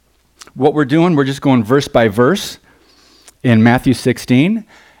what we're doing, we're just going verse by verse in Matthew 16.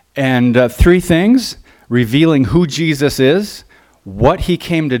 And three things, revealing who Jesus is, what he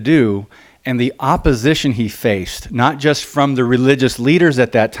came to do, and the opposition he faced, not just from the religious leaders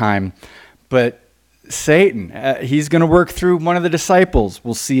at that time, but Satan. He's going to work through one of the disciples,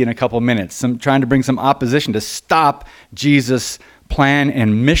 we'll see in a couple minutes, trying to bring some opposition to stop Jesus' plan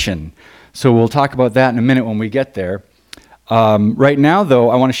and mission. So we'll talk about that in a minute when we get there. Right now, though,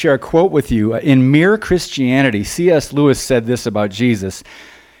 I want to share a quote with you. In Mere Christianity, C.S. Lewis said this about Jesus.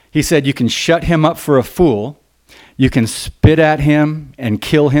 He said, "You can shut him up for a fool, you can spit at him and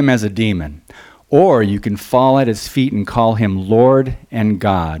kill him as a demon, or you can fall at his feet and call him Lord and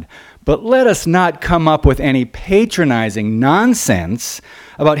God. But let us not come up with any patronizing nonsense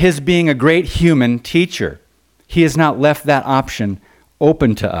about his being a great human teacher. He has not left that option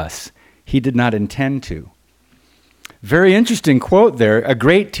open to us. He did not intend to." Very interesting quote there. A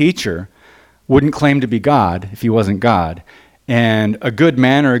great teacher wouldn't claim to be God if he wasn't God. And a good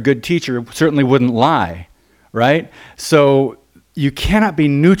man or a good teacher certainly wouldn't lie, right? So you cannot be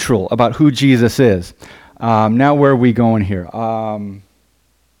neutral about who Jesus is. Now where are we going here?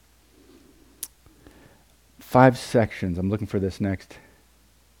 5 sections. I'm looking for this next.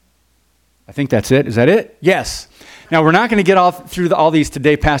 I think that's it. Is that it? Yes. Now we're not going to get through all these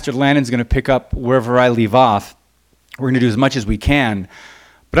today. Pastor Landon's going to pick up wherever I leave off. We're going to do as much as we can.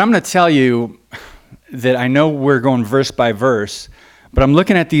 But I'm going to tell you that I know we're going verse by verse, but I'm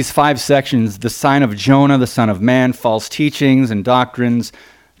looking at these 5 sections: the sign of Jonah, the Son of Man, false teachings and doctrines,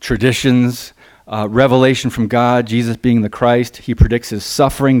 traditions, revelation from God, Jesus being the Christ. He predicts his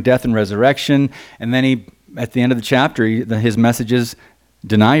suffering, death, and resurrection. And then at the end of the chapter, his message is,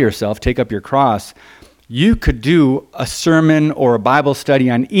 deny yourself, take up your cross. You could do a sermon or a Bible study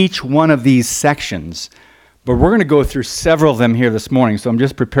on each one of these sections, but we're going to go through several of them here this morning. So I'm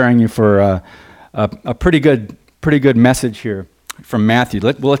just preparing you for a pretty good message here from Matthew.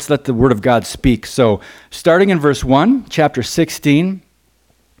 Let's let the Word of God speak. So starting in verse 1, chapter 16,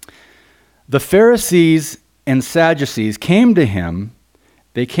 the Pharisees and Sadducees came to him.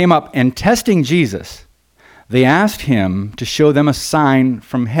 They came up and testing Jesus, they asked him to show them a sign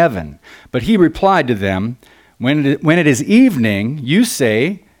from heaven. But he replied to them, when it is evening, you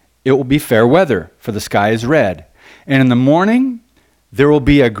say, it will be fair weather, for the sky is red. And in the morning, there will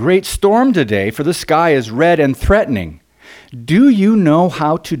be a great storm today, for the sky is red and threatening. Do you know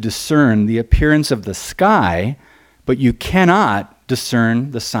how to discern the appearance of the sky, but you cannot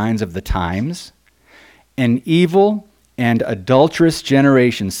discern the signs of the times? An evil and adulterous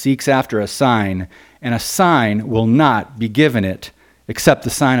generation seeks after a sign, and a sign will not be given it except the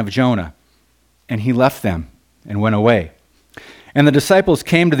sign of Jonah. And he left them and went away. And the disciples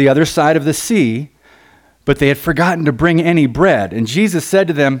came to the other side of the sea, but they had forgotten to bring any bread. And Jesus said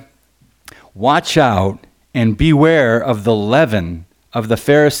to them, watch out and beware of the leaven of the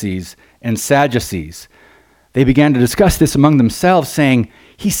Pharisees and Sadducees. They began to discuss this among themselves, saying,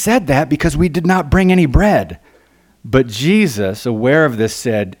 he said that because we did not bring any bread. But Jesus, aware of this,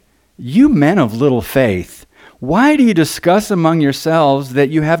 said, you men of little faith, why do you discuss among yourselves that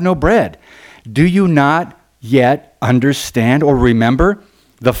you have no bread? Do you not yet understand or remember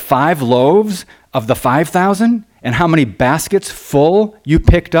the 5 loaves of the 5,000 and how many baskets full you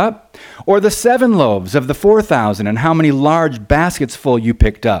picked up? Or the 7 loaves of the 4,000 and how many large baskets full you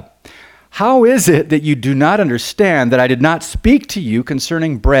picked up? How is it that you do not understand that I did not speak to you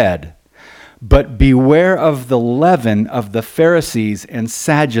concerning bread? But beware of the leaven of the Pharisees and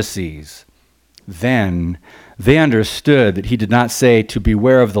Sadducees. Then they understood that he did not say to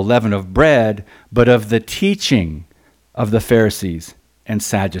beware of the leaven of bread, but of the teaching of the Pharisees and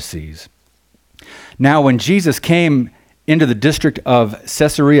Sadducees. Now when Jesus came into the district of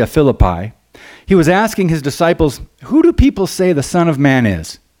Caesarea Philippi, he was asking his disciples, who do people say the Son of Man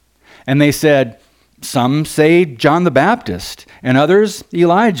is? And they said, some say John the Baptist, and others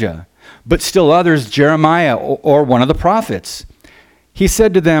Elijah, but still others Jeremiah or one of the prophets. He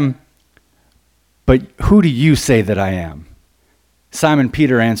said to them, but who do you say that I am? Simon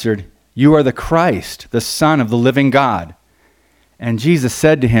Peter answered, you are the Christ, the Son of the living God. And Jesus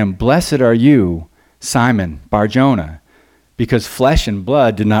said to him, blessed are you, Simon Bar-Jonah, because flesh and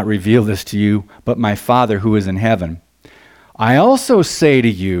blood did not reveal this to you, but my Father who is in heaven. I also say to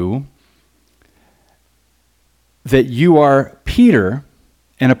you that you are Peter,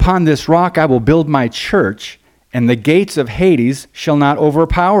 and upon this rock I will build my church, and the gates of Hades shall not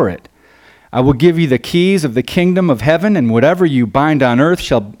overpower it. I will give you the keys of the kingdom of heaven, and whatever you bind on earth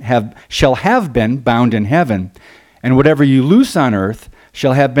shall have been bound in heaven, and whatever you loose on earth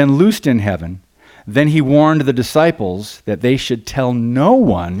shall have been loosed in heaven. Then he warned the disciples that they should tell no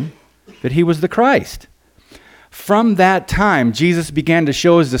one that he was the Christ. From that time, Jesus began to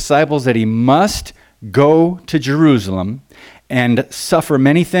show his disciples that he must go to Jerusalem and suffer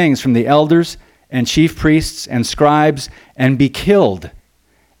many things from the elders and chief priests and scribes and be killed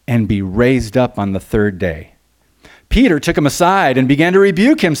and be raised up on the third day. Peter took him aside and began to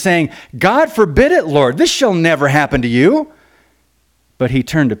rebuke him, saying, God forbid it, Lord, this shall never happen to you. But he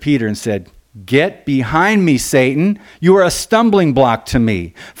turned to Peter and said, Get behind me, Satan. You are a stumbling block to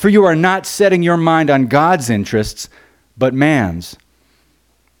me, for you are not setting your mind on God's interests, but man's.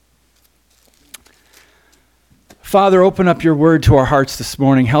 Father, open up your word to our hearts this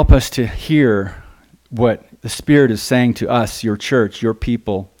morning. Help us to hear what the Spirit is saying to us, your church, your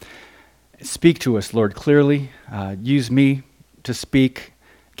people. Speak to us, Lord, clearly. Use me to speak.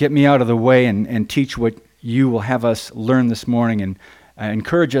 Get me out of the way and teach what you will have us learn this morning, and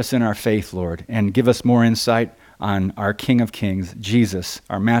encourage us in our faith, Lord, and give us more insight on our King of Kings, Jesus,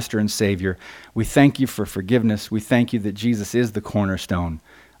 our Master and Savior. We thank you for forgiveness. We thank you that Jesus is the cornerstone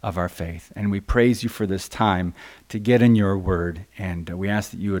of our faith. And we praise you for this time to get in your word. And we ask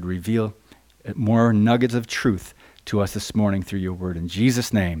that you would reveal more nuggets of truth to us this morning through your word. In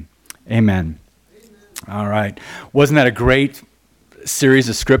Jesus' name, amen. All right. Wasn't that a great series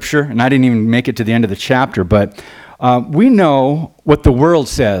of scripture? And I didn't even make it to the end of the chapter, but we know what the world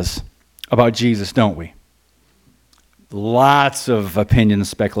says about Jesus, don't we? Lots of opinions,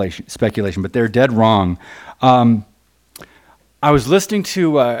 speculation, but they're dead wrong. I was listening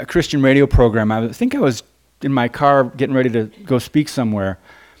to a Christian radio program. I think I was in my car getting ready to go speak somewhere,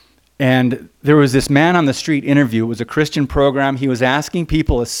 and there was this man on the street interview. It was a Christian program. He was asking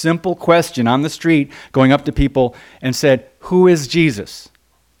people a simple question on the street, going up to people and said, "Who is Jesus?"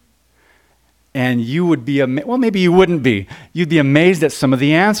 And you would be well, maybe you wouldn't be. You'd be amazed at some of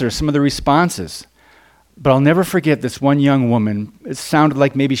the answers, some of the responses. But I'll never forget this one young woman. It sounded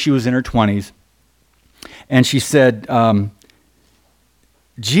like maybe she was in her 20s. And she said,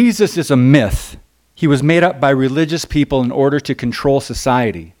 Jesus is a myth. He was made up by religious people in order to control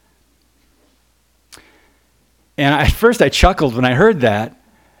society. And at first I chuckled when I heard that.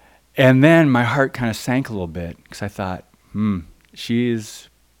 And then my heart kind of sank a little bit because I thought, she is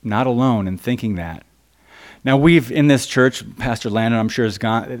not alone in thinking that. Now we've, in this church, Pastor Landon, I'm sure, has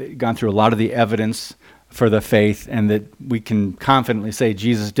gone through a lot of the evidence for the faith, and that we can confidently say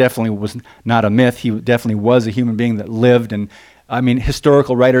Jesus definitely was not a myth. He definitely was a human being that lived. And I mean,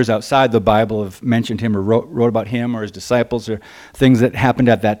 historical writers outside the Bible have mentioned him or wrote about him or his disciples or things that happened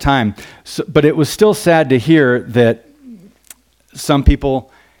at that time. So, but it was still sad to hear that some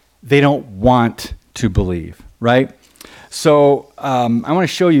people, they don't want to believe, right? So I want to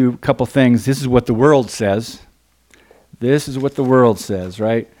show you a couple things. This is what the world says. This is what the world says,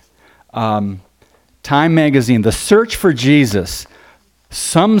 right? Time magazine, the search for Jesus.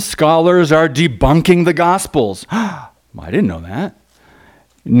 Some scholars are debunking the Gospels. I didn't know that.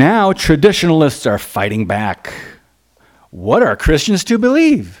 Now traditionalists are fighting back. What are Christians to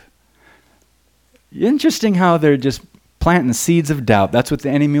believe? Interesting how they're just planting seeds of doubt. That's what the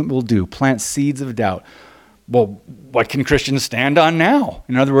enemy will do, plant seeds of doubt. Well, what can Christians stand on now?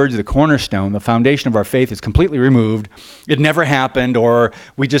 In other words, the cornerstone, the foundation of our faith is completely removed. It never happened, or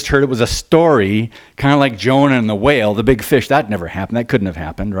we just heard it was a story, kind of like Jonah and the whale, the big fish. That never happened. That couldn't have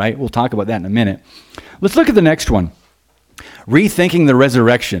happened, right? We'll talk about that in a minute. Let's look at the next one. Rethinking the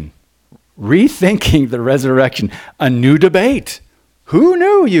resurrection. Rethinking the resurrection. A new debate. Who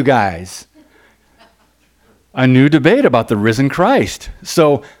knew, you guys? A new debate about the risen Christ.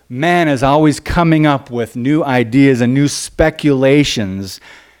 So man is always coming up with new ideas and new speculations,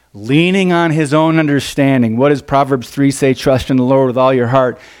 leaning on his own understanding. What does Proverbs 3 say? Trust in the Lord with all your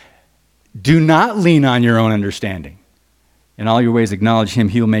heart. Do not lean on your own understanding. In all your ways acknowledge him.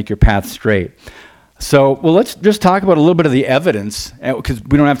 He'll make your path straight. So, well, let's just talk about a little bit of the evidence, because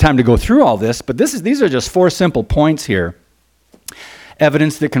we don't have time to go through all this, but these are just 4 simple points here.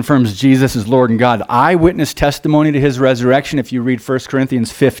 Evidence that confirms Jesus is Lord and God. Eyewitness testimony to his resurrection. If you read 1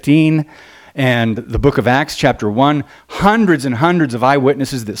 Corinthians 15 and the book of Acts chapter 1, hundreds and hundreds of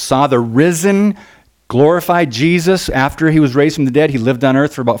eyewitnesses that saw the risen, glorified Jesus after he was raised from the dead. He lived on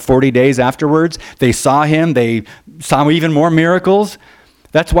earth for about 40 days afterwards. They saw him. They saw even more miracles.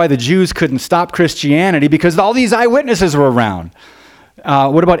 That's why the Jews couldn't stop Christianity, because all these eyewitnesses were around.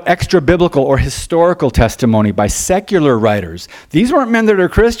 What about extra-biblical or historical testimony by secular writers? These weren't men that are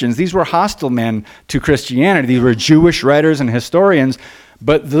Christians. These were hostile men to Christianity. These were Jewish writers and historians,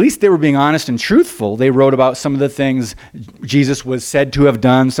 but at least they were being honest and truthful. They wrote about some of the things Jesus was said to have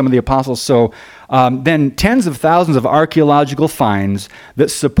done, some of the apostles. So then tens of thousands of archaeological finds that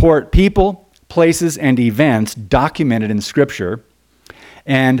support people, places, and events documented in Scripture,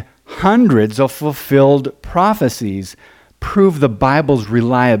 and hundreds of fulfilled prophecies prove the Bible's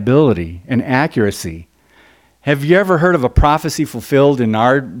reliability and accuracy. Have you ever heard of a prophecy fulfilled in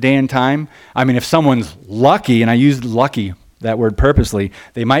our day and time? I mean, if someone's lucky, and I used lucky, that word purposely,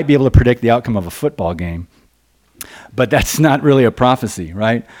 they might be able to predict the outcome of a football game. But that's not really a prophecy,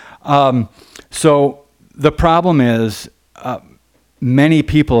 right? So the problem is many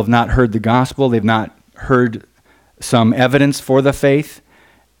people have not heard the gospel. They've not heard some evidence for the faith.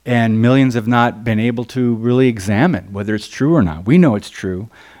 And millions have not been able to really examine whether it's true or not. We know it's true,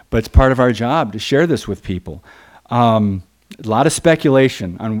 but it's part of our job to share this with people. A lot of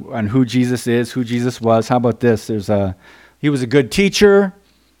speculation on who Jesus is, who Jesus was. How about this? He was a good teacher,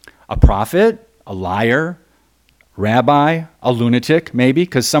 a prophet, a liar, rabbi, a lunatic, maybe,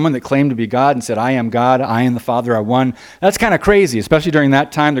 because someone that claimed to be God and said, I am God, I and the Father are one. That's kind of crazy, especially during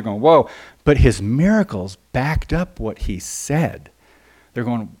that time. They're going, whoa. But his miracles backed up what he said. They're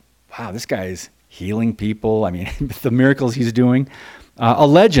going, wow, this guy is healing people. I mean, the miracles he's doing. A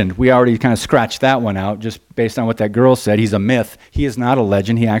legend, we already kind of scratched that one out just based on what that girl said. He's a myth. He is not a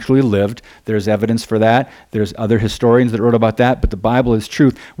legend. He actually lived. There's evidence for that. There's other historians that wrote about that, but the Bible is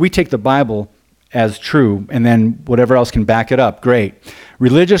truth. We take the Bible as true, and then whatever else can back it up, great.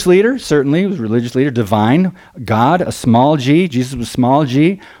 Religious leader, certainly, he was a religious leader. Divine, God, a small g. Jesus was small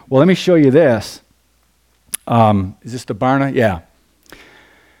g. Well, let me show you this. Is this the Barna? Yeah.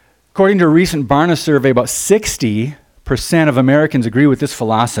 According to a recent Barna survey, about 60% of Americans agree with this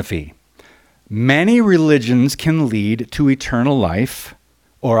philosophy. Many religions can lead to eternal life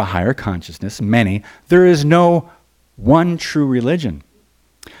or a higher consciousness. Many. There is no one true religion.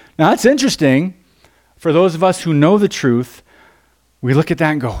 Now, that's interesting. For those of us who know the truth, we look at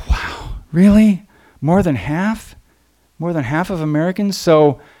that and go, wow, really? More than half? More than half of Americans?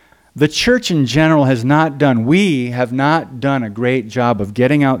 So the church in general we have not done a great job of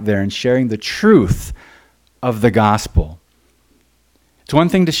getting out there and sharing the truth of the gospel. It's one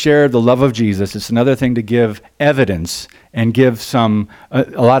thing to share the love of Jesus. It's another thing to give evidence and give a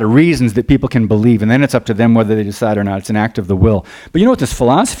lot of reasons that people can believe. And then it's up to them whether they decide or not. It's an act of the will. But you know what this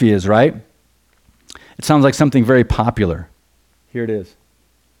philosophy is, right? It sounds like something very popular. Here it is.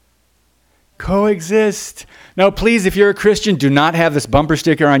 Coexist. Now, please, if you're a Christian, do not have this bumper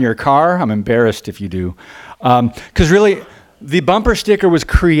sticker on your car. I'm embarrassed if you do. Because really, the bumper sticker was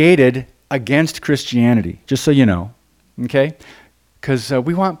created against Christianity, just so you know. Okay? Because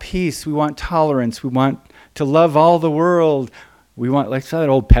we want peace, we want tolerance, we want to love all the world. We want, like that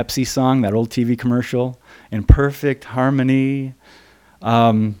old Pepsi song, that old TV commercial, in perfect harmony.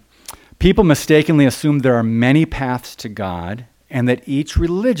 People mistakenly assume there are many paths to God and that each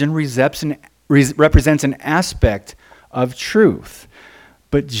religion represents an aspect of truth.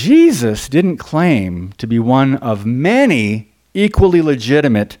 But Jesus didn't claim to be one of many equally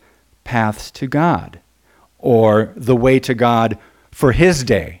legitimate paths to God or the way to God for his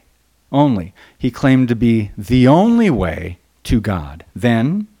day only. He claimed to be the only way to God,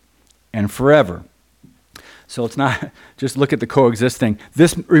 then and forever. So it's not just look at the coexist thing.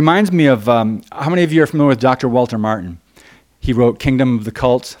 This reminds me of, how many of you are familiar with Dr. Walter Martin? He wrote Kingdom of the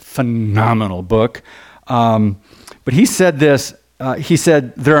Cults, phenomenal book. But he said this, he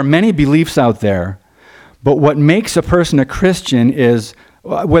said, there are many beliefs out there, but what makes a person a Christian is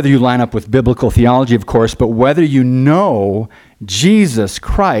whether you line up with biblical theology, of course, but whether you know Jesus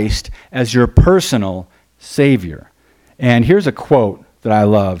Christ as your personal Savior. And here's a quote that I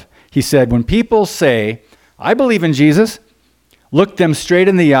love. He said, when people say, I believe in Jesus, look them straight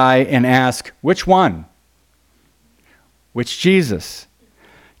in the eye and ask, which one? Which Jesus?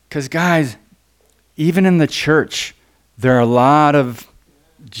 Because guys, even in the church, there are a lot of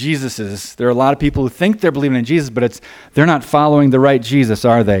Jesuses. There are a lot of people who think they're believing in Jesus, but they're not following the right Jesus,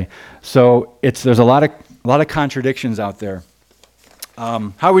 are they? So there's a lot of contradictions out there.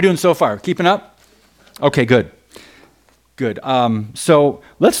 How are we doing so far? Keeping up? Okay, good. Good. So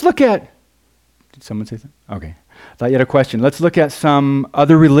let's look at, did someone say something? Okay. I thought you had a question. Let's look at some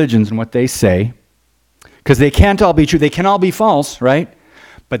other religions and what they say. Because they can't all be true. They can all be false, right?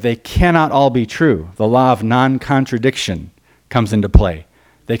 But they cannot all be true. The law of non-contradiction comes into play.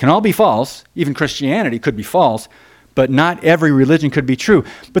 They can all be false. Even Christianity could be false, but not every religion could be true.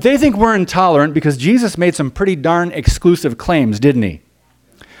 But they think we're intolerant because Jesus made some pretty darn exclusive claims, didn't he?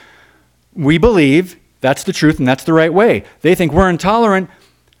 We believe that's the truth and that's the right way. They think we're intolerant,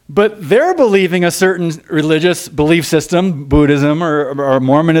 but they're believing a certain religious belief system, Buddhism or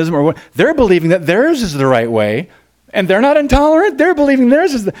Mormonism, or what. They're believing that theirs is the right way, and they're not intolerant. They're believing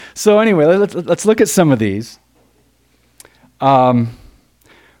theirs is the... So anyway, let's look at some of these.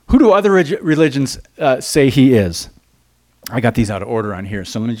 Who do other religions say he is? I got these out of order on here,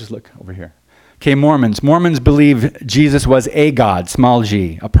 so let me just look over here. Okay, Mormons. Mormons believe Jesus was a god, small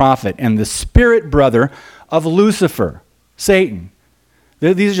g, a prophet, and the spirit brother of Lucifer, Satan.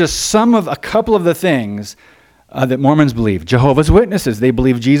 These are just a couple of the things that Mormons believe. Jehovah's Witnesses, they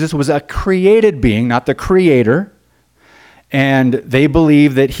believe Jesus was a created being, not the creator. And they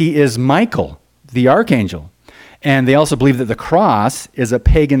believe that he is Michael, the archangel. And they also believe that the cross is a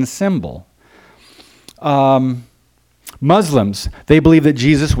pagan symbol. Muslims, they believe that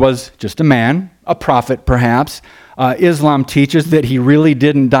Jesus was just a man, a prophet perhaps. Islam teaches that he really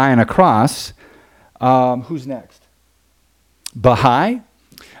didn't die on a cross. Who's next? Baha'i,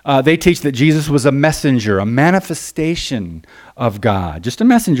 they teach that Jesus was a messenger, a manifestation of God, just a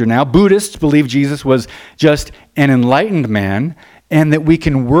messenger. Now, Buddhists believe Jesus was just an enlightened man and that we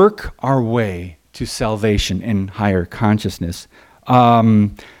can work our way to salvation in higher consciousness.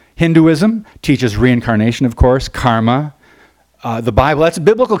 Hinduism teaches reincarnation, of course, karma. The Bible, that's a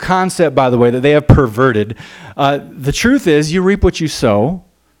biblical concept, by the way, that they have perverted. The truth is, you reap what you sow.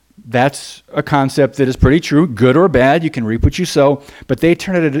 That's a concept that is pretty true, good or bad. You can reap what you sow, but they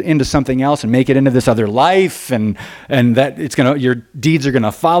turn it into something else and make it into this other life, and that your deeds are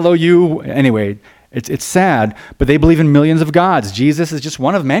gonna follow you. Anyway, it's sad, but they believe in millions of gods. Jesus is just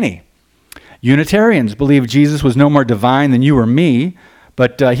one of many. Unitarians believe Jesus was no more divine than you or me,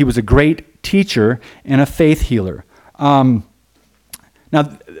 but he was a great teacher and a faith healer.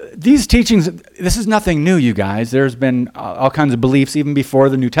 Now, these teachings, this is nothing new, you guys. There's been all kinds of beliefs even before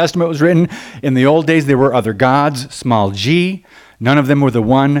the New Testament was written. In the old days, there were other gods, small g. None of them were the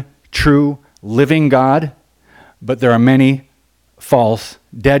one true living God, but there are many false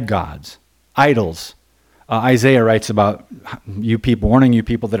dead gods, idols. Isaiah writes about you people, warning you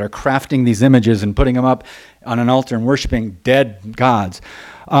people that are crafting these images and putting them up on an altar and worshiping dead gods.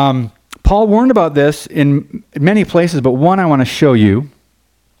 Paul warned about this in many places, but one I want to show you.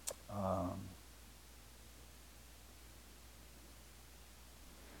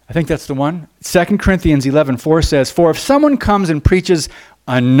 I think that's the one. 2 Corinthians 11:4 says, "For if someone comes and preaches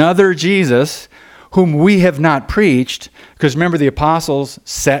another Jesus, whom we have not preached," because remember the apostles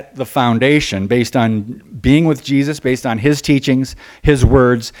set the foundation based on being with Jesus, based on his teachings, his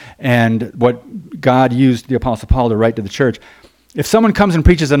words, and what God used the apostle Paul to write to the church. If someone comes and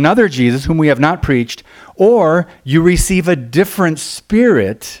preaches another Jesus, whom we have not preached, or you receive a different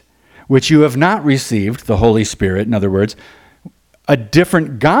spirit, which you have not received, the Holy Spirit, in other words, a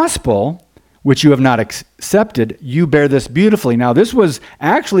different gospel, which you have not accepted, you bear this beautifully. Now, this was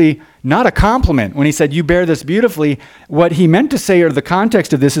actually not a compliment. When he said, you bear this beautifully, what he meant to say, or the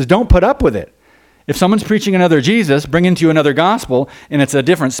context of this, is don't put up with it. If someone's preaching another Jesus, bringing to you another gospel, and it's a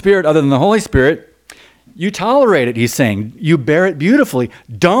different spirit other than the Holy Spirit, you tolerate it, he's saying. You bear it beautifully.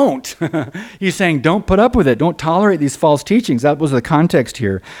 Don't. He's saying, don't put up with it. Don't tolerate these false teachings. That was the context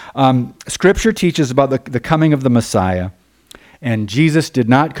here. Scripture teaches about the coming of the Messiah. And Jesus did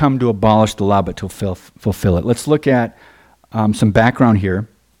not come to abolish the law, but to fulfill it. Let's look at some background here.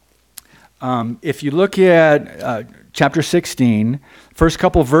 If you look at chapter 16, first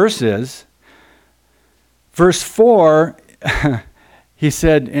couple verses, verse 4, he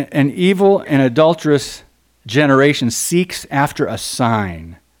said, an evil and adulterous generation seeks after a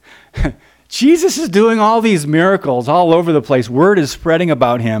sign. Jesus is doing all these miracles all over the place. Word is spreading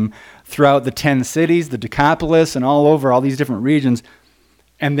about him throughout the 10 cities, the Decapolis, and all over, all these different regions.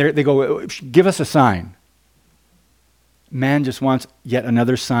 And they go, give us a sign. Man just wants yet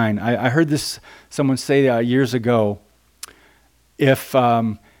another sign. I heard someone say years ago, if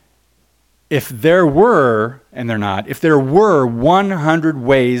there were, and they're not, if there were 100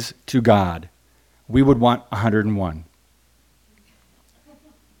 ways to God, we would want 101.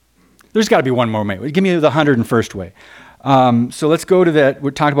 There's got to be one more way. Give me the 101st way. So let's go to that.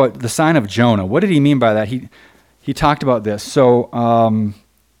 We're talking about the sign of Jonah. What did he mean by that? He talked about this. So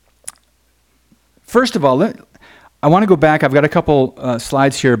first of all, I want to go back. I've got a couple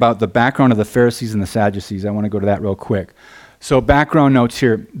slides here about the background of the Pharisees and the Sadducees. I want to go to that real quick. So background notes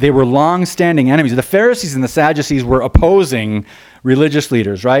here. They were long-standing enemies. The Pharisees and the Sadducees were opposing religious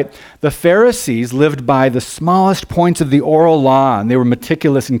leaders, right? The Pharisees lived by the smallest points of the oral law, and they were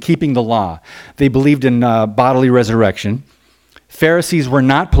meticulous in keeping the law. They believed in bodily resurrection. Pharisees were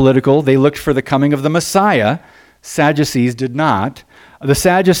not political. They looked for the coming of the Messiah. Sadducees did not. The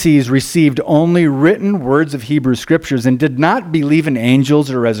Sadducees received only written words of Hebrew scriptures and did not believe in angels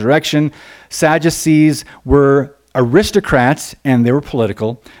or resurrection. Sadducees were aristocrats, and they were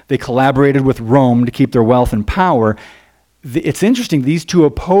political. They collaborated with Rome to keep their wealth and power. It's interesting, these two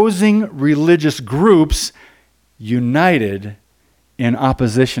opposing religious groups united in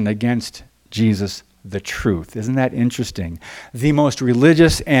opposition against Jesus' the truth. Isn't that interesting? The most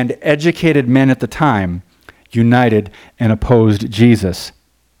religious and educated men at the time united and opposed Jesus.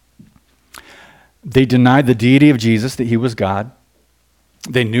 They denied the deity of Jesus, that he was God.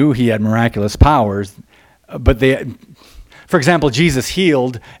 They knew he had miraculous powers, but for example, Jesus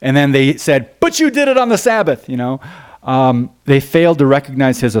healed, and then they said, "But you did it on the Sabbath," They failed to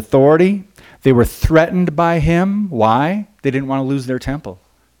recognize his authority. They were threatened by him. Why? They didn't want to lose their temple.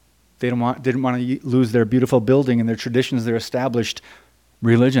 They didn't want to lose their beautiful building and their traditions, their established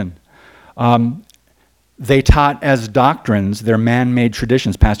religion. They taught as doctrines their man-made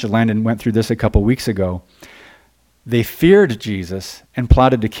traditions. Pastor Landon went through this a couple weeks ago. They feared Jesus and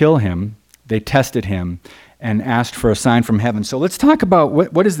plotted to kill him. They tested him and asked for a sign from heaven. So let's talk about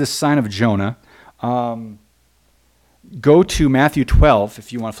what is this sign of Jonah. Go to Matthew 12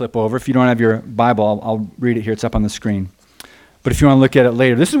 if you want to flip over. If you don't have your Bible, I'll read it here. It's up on the screen. But if you want to look at it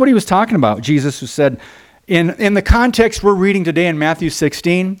later, this is what he was talking about. Jesus who said, in the context we're reading today in Matthew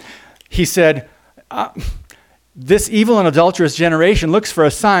 16, he said, this evil and adulterous generation looks for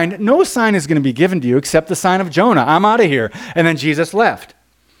a sign. No sign is going to be given to you except the sign of Jonah. I'm out of here. And then Jesus left.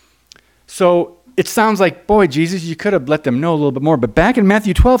 So it sounds like, boy, Jesus, you could have let them know a little bit more. But back in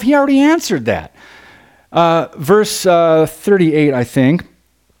Matthew 12, he already answered that. Verse 38, I think.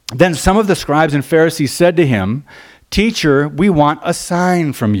 Then some of the scribes and Pharisees said to him, "Teacher, we want a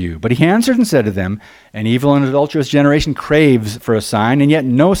sign from you." But he answered and said to them, "An evil and adulterous generation craves for a sign, and yet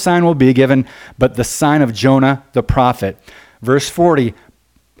no sign will be given but the sign of Jonah the prophet." Verse 40,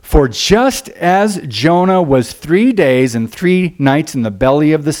 "For just as Jonah was 3 days and 3 nights in the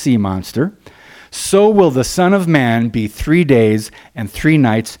belly of the sea monster, so will the Son of Man be 3 days and 3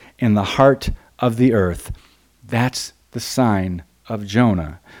 nights in the heart of the earth." That's the sign of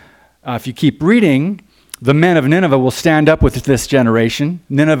Jonah. If you keep reading, the men of Nineveh will stand up with this generation.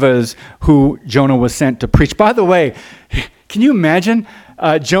 Nineveh is who Jonah was sent to preach. By the way, can you imagine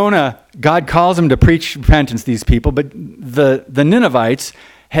Jonah, God calls him to preach repentance, these people, but the Ninevites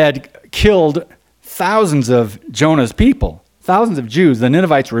had killed thousands of Jonah's people, thousands of Jews. The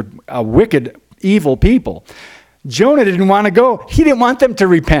Ninevites were a wicked, evil people. Jonah didn't want to go. He didn't want them to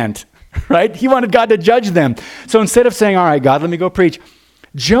repent, right? He wanted God to judge them. So instead of saying, "All right, God, let me go preach,"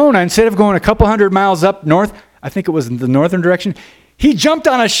 Jonah, instead of going a couple hundred miles up north, I think it was in the northern direction, he jumped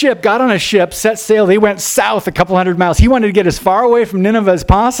on a ship, got on a ship, set sail. They went south a couple hundred miles. He wanted to get as far away from Nineveh as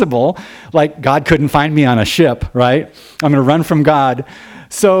possible. Like, God couldn't find me on a ship, right? I'm going to run from God.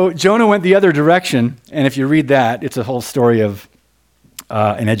 So Jonah went the other direction. And if you read that, it's a whole story of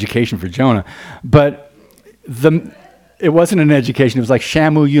an education for Jonah. But it wasn't an education. It was like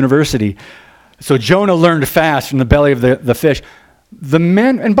Shamu University. So Jonah learned fast from the belly of the fish. The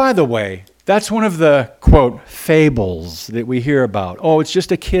men, and by the way, that's one of the, quote, fables that we hear about. Oh, it's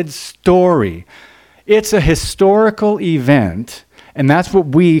just a kid's story. It's a historical event, and that's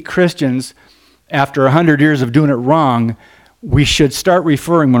what we Christians, after 100 years of doing it wrong, we should start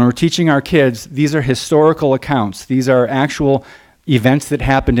referring, when we're teaching our kids, these are historical accounts. These are actual events that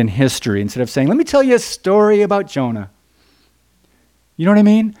happened in history, instead of saying, "Let me tell you a story about Jonah." You know what I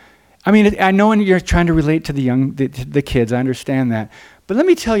mean? I know when you're trying to relate to the kids, I understand that. But let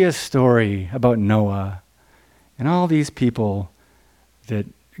me tell you a story about Noah and all these people that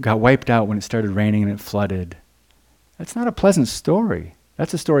got wiped out when it started raining and it flooded. That's not a pleasant story.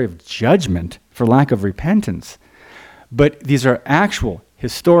 That's a story of judgment for lack of repentance. But these are actual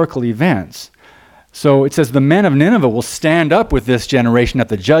historical events. So it says the men of Nineveh will stand up with this generation at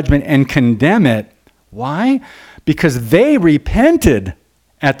the judgment and condemn it. Why? Because they repented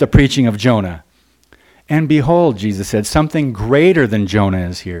at the preaching of Jonah. And behold, Jesus said, something greater than Jonah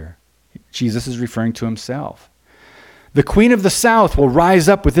is here. Jesus is referring to himself. The queen of the south will rise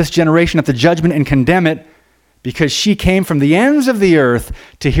up with this generation at the judgment and condemn it, because she came from the ends of the earth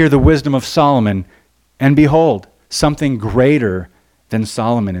to hear the wisdom of Solomon. And behold, something greater than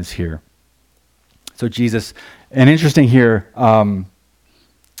Solomon is here. So Jesus, and interesting here,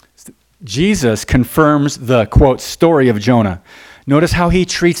 Jesus confirms the, quote, story of Jonah. Notice how he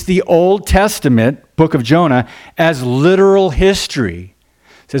treats the Old Testament book of Jonah as literal history.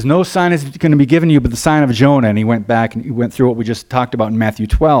 He says, no sign is going to be given you but the sign of Jonah. And he went back and he went through what we just talked about in Matthew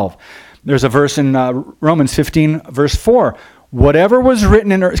 12. There's a verse in Romans 15, verse 4. Whatever was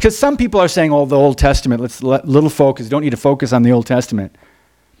written in earth, because some people are saying, oh, the Old Testament, let's let little focus, don't need to focus on the Old Testament.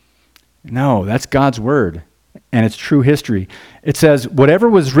 No, that's God's word, and it's true history. It says, whatever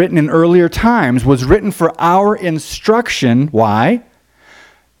was written in earlier times was written for our instruction. Why?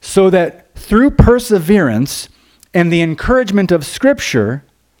 So that through perseverance and the encouragement of Scripture,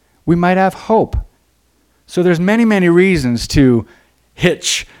 we might have hope. So there's many, many reasons to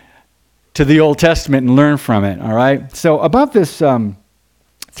hitch to the Old Testament and learn from it, all right? So about this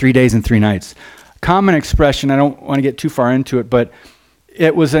 3 days and 3 nights, common expression, I don't want to get too far into it, but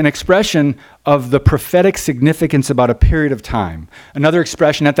it was an expression of the prophetic significance about a period of time. Another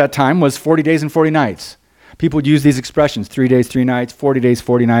expression at that time was 40 days and 40 nights. People would use these expressions, 3 days, 3 nights, 40 days,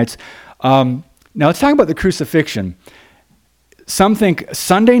 40 nights. Now let's talk about the crucifixion. Some think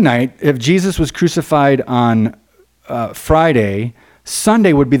Sunday night, if Jesus was crucified on Friday,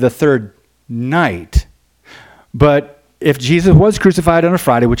 Sunday would be the third night. But if Jesus was crucified on a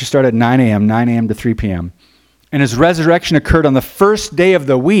Friday, which started at 9 a.m. to 3 p.m., and his resurrection occurred on the first day of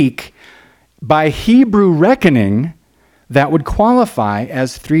the week, by Hebrew reckoning, that would qualify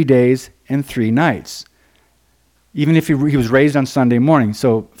as 3 days and 3 nights. Even if he was raised on Sunday morning,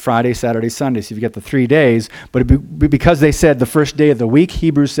 so Friday, Saturday, Sunday, so you get the 3 days, but because they said the first day of the week,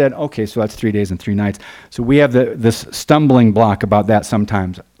 Hebrews said, okay, so that's 3 days and 3 nights. So we have this stumbling block about that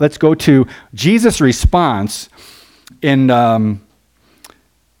sometimes. Let's go to Jesus' response in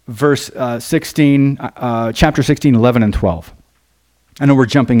verse 16, chapter 16, 11, and 12. I know we're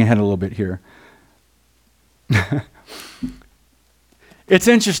jumping ahead a little bit here. It's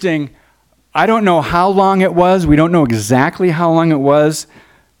interesting. I don't know how long it was. We don't know exactly how long it was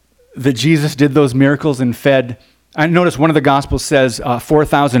that Jesus did those miracles and fed. I notice one of the Gospels says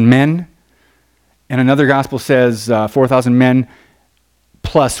 4,000 men, and another Gospel says 4,000 men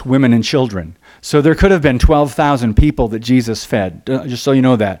plus women and children. So there could have been 12,000 people that Jesus fed, just so you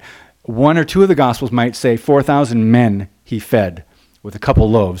know that. One or two of the Gospels might say 4,000 men he fed with a couple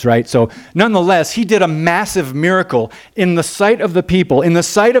loaves, right? So nonetheless, he did a massive miracle in the sight of the people, in the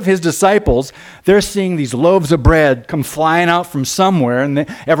sight of his disciples. They're seeing these loaves of bread come flying out from somewhere, and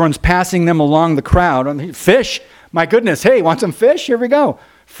everyone's passing them along the crowd. Fish, my goodness, hey, want some fish? Here we go.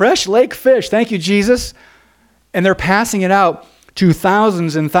 Fresh lake fish, thank you, Jesus. And they're passing it out to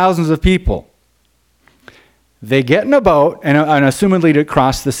thousands and thousands of people. They get in a boat, and assumedly to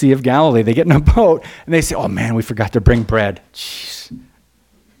cross the Sea of Galilee, they get in a boat, and they say, oh man, we forgot to bring bread. Jeez.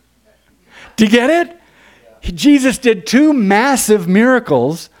 Do you get it? Yeah. Jesus did 2 massive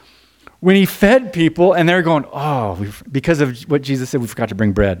miracles when he fed people, and they're going, because of what Jesus said, we forgot to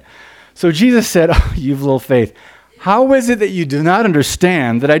bring bread. So Jesus said, oh, you have little faith. How is it that you do not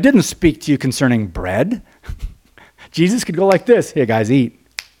understand that I didn't speak to you concerning bread? Jesus could go like this. Hey, guys, eat.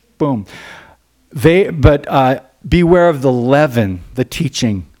 Boom. But beware of the leaven, the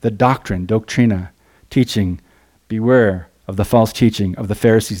teaching, the doctrina, teaching. Beware of the false teaching of the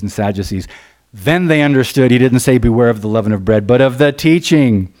Pharisees and Sadducees. Then they understood. He didn't say beware of the leaven of bread, but of the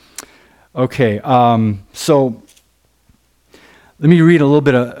teaching. Okay, so let me read a little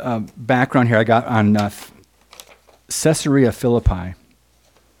bit of background here I got on Caesarea Philippi.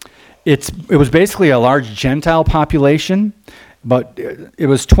 It was basically a large Gentile population, but it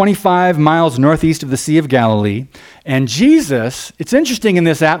was 25 miles northeast of the Sea of Galilee. And Jesus, it's interesting in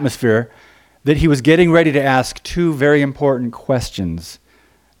this atmosphere that he was getting ready to ask 2 very important questions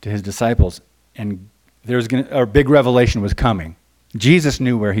to his disciples. And a big revelation was coming. Jesus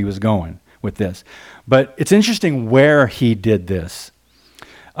knew where he was going with this. But it's interesting where he did this.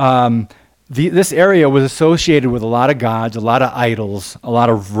 This area was associated with a lot of gods, a lot of idols, a lot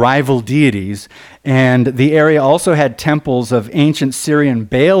of rival deities, and the area also had temples of ancient Syrian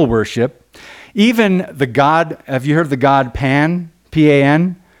Baal worship. Even the god, have you heard of the god Pan,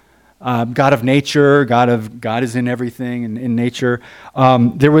 P-A-N? God of nature, God is in everything and in nature.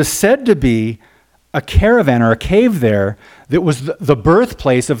 There was said to be a caravan or a cave there that was the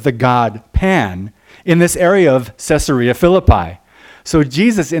birthplace of the god Pan in this area of Caesarea Philippi. So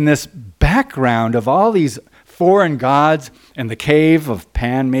Jesus, in this background of all these foreign gods and the cave of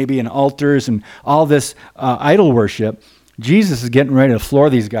Pan maybe and altars and all this idol worship, Jesus is getting ready to floor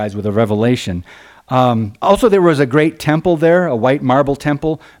these guys with a revelation. Also, there was a great temple there, a white marble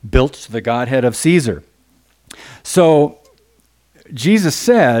temple built to the Godhead of Caesar. So Jesus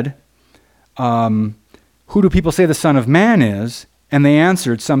said, who do people say the Son of Man is? And they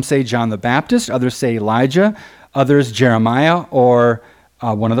answered, some say John the Baptist, others say Elijah, others Jeremiah, or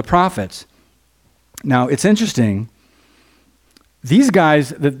one of the prophets. Now, it's interesting. These guys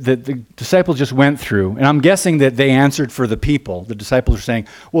that the disciples just went through, and I'm guessing that they answered for the people. The disciples are saying,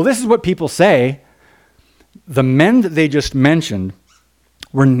 well, this is what people say. The men that they just mentioned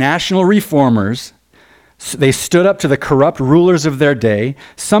were national reformers. They stood up to the corrupt rulers of their day.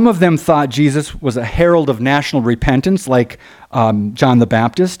 Some of them thought Jesus was a herald of national repentance, like John the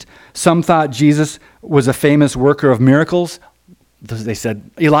Baptist. Some thought Jesus was a famous worker of miracles. They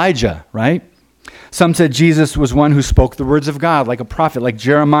said Elijah, right? Some said Jesus was one who spoke the words of God, like a prophet, like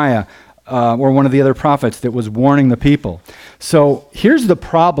Jeremiah, or one of the other prophets that was warning the people. So here's the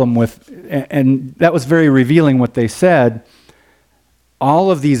problem with, and that was very revealing what they said. All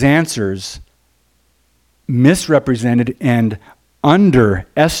of these answers misrepresented and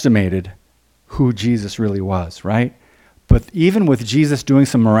underestimated who Jesus really was, right? But even with Jesus doing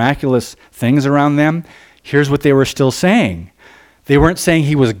some miraculous things around them, here's what they were still saying. They weren't saying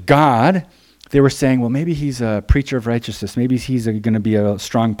he was God. They were saying, well, maybe he's a preacher of righteousness. Maybe he's going to be a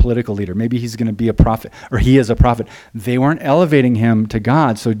strong political leader. Maybe he's going to be a prophet, or he is a prophet. They weren't elevating him to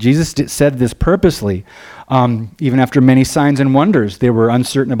God. So Jesus said this purposely. Even after many signs and wonders, they were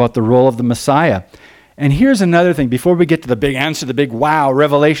uncertain about the role of the Messiah. And here's another thing. Before we get to the big answer, the big wow,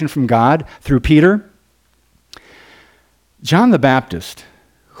 revelation from God through Peter, John the Baptist,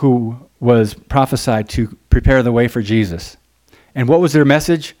 who was prophesied to prepare the way for Jesus. And what was their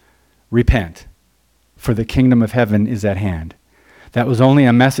message? Repent, for the kingdom of heaven is at hand. That was only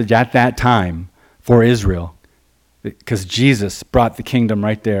a message at that time for Israel, because Jesus brought the kingdom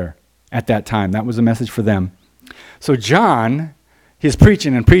right there at that time. That was a message for them. So John, he's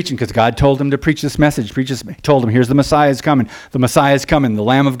preaching and preaching because God told him to preach this message. He told him, here's the Messiah is coming. The Messiah is coming, the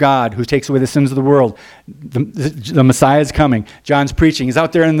Lamb of God who takes away the sins of the world. The Messiah is coming. John's preaching. He's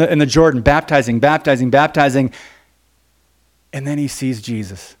out there in the Jordan baptizing. And then he sees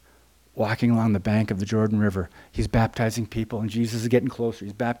Jesus walking along the bank of the Jordan River. He's baptizing people, and Jesus is getting closer.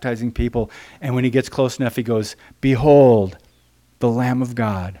 He's baptizing people. And when he gets close enough, he goes, behold, the Lamb of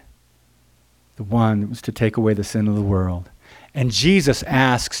God, the one that was to take away the sin of the world. And Jesus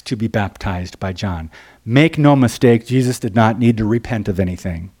asks to be baptized by John. Make no mistake, Jesus did not need to repent of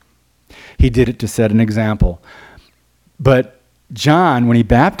anything. He did it to set an example. But John, when he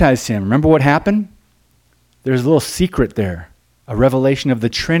baptized him, remember what happened? There's a little secret there, a revelation of the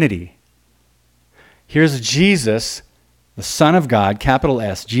Trinity. Here's Jesus, the Son of God, capital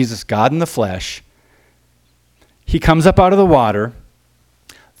S, Jesus, God in the flesh. He comes up out of the water.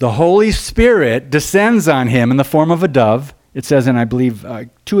 The Holy Spirit descends on him in the form of a dove. It says in, I believe,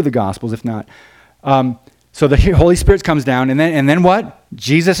 2 of the Gospels, if not. So the Holy Spirit comes down, and then what?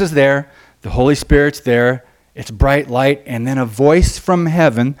 Jesus is there. The Holy Spirit's there. It's bright light, and then a voice from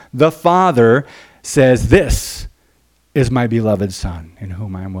heaven, the Father, says, this is my beloved Son, in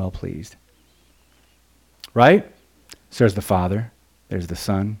whom I am well pleased. Right? So there's the Father, there's the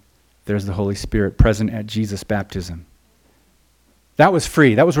Son, there's the Holy Spirit present at Jesus' baptism. That was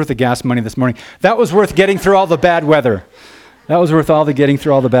free. That was worth the gas money this morning. That was worth getting through all the bad weather. That was worth getting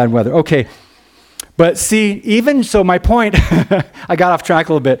through all the bad weather. Okay. But see, even so, my point, I got off track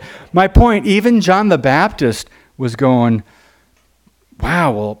a little bit. My point, even John the Baptist was going,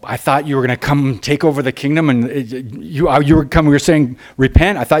 wow, well, I thought you were going to come take over the kingdom, and you were saying,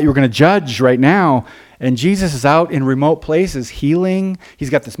 repent. I thought you were going to judge right now. And Jesus is out in remote places healing. He's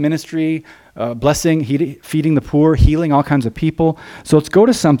got this ministry, blessing, feeding the poor, healing all kinds of people. So let's go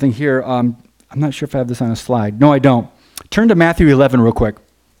to something here. I'm not sure if I have this on a slide. No, I don't. Turn to Matthew 11 real quick.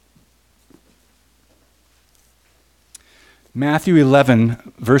 Matthew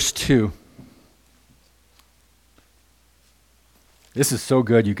 11, verse 2. This is so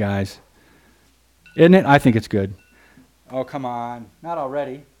good, you guys. Isn't it? I think it's good. Oh, come on. Not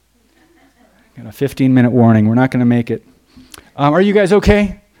already. Got a 15-minute warning. We're not going to make it. Are you guys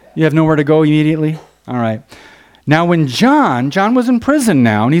okay? You have nowhere to go immediately? All right. Now, when John was in prison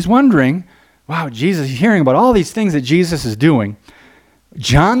now, and he's wondering, wow, Jesus, he's hearing about all these things that Jesus is doing.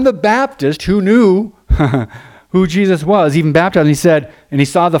 John the Baptist, who knew who Jesus was, even baptized, and he said, and he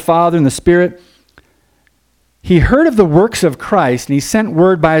saw the Father and the Spirit. He heard of the works of Christ, and he sent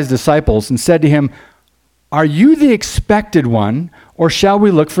word by his disciples and said to him, are you the expected one, or shall we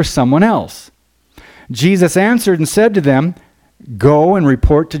look for someone else? Jesus answered and said to them, go and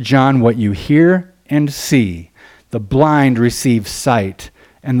report to John what you hear and see. The blind receive sight,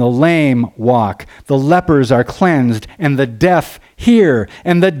 and the lame walk. The lepers are cleansed, and the deaf hear,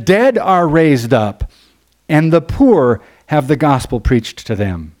 and the dead are raised up, and the poor have the gospel preached to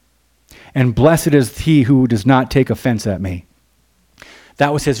them. And blessed is he who does not take offense at me.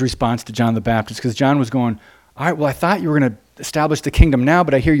 That was his response to John the Baptist, because John was going, all right, well, I thought you were going to establish the kingdom now,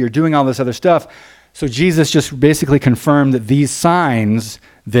 but I hear you're doing all this other stuff. So Jesus just basically confirmed that these signs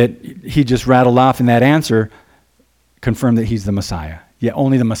that he just rattled off in that answer confirmed that he's the Messiah. Yet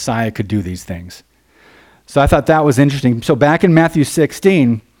only the Messiah could do these things. So I thought that was interesting. So back in Matthew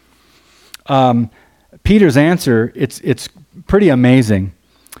 16, Peter's answer, it's pretty amazing.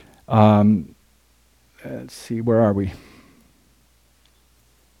 Let's see, where are we?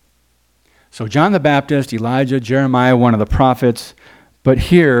 So John the Baptist, Elijah, Jeremiah, one of the prophets. But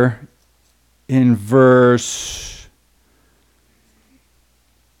here in verse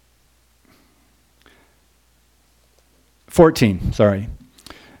 14, sorry.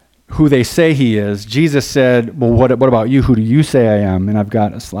 Who they say he is. Jesus said, well, what about you? Who do you say I am? And I've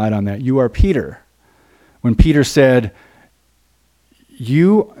got a slide on that. You are Peter. When Peter said,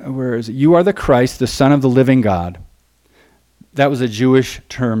 you are the Christ, the Son of the living God. That was a Jewish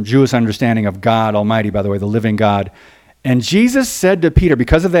term, Jewish understanding of God Almighty, by the way, the living God. And Jesus said to Peter,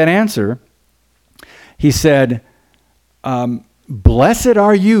 because of that answer, he said, blessed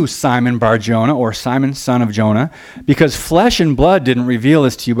are you, Simon Bar-Jonah, or Simon, son of Jonah, because flesh and blood didn't reveal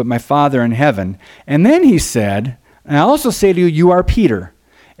this to you, but my Father in heaven. And then he said, and I also say to you, you are Peter,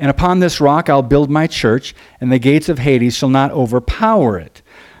 and upon this rock I'll build my church, and the gates of Hades shall not overpower it.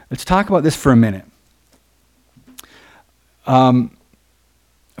 Let's talk about this for a minute.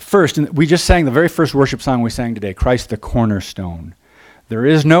 First, we just sang the very first worship song we sang today, Christ the Cornerstone. There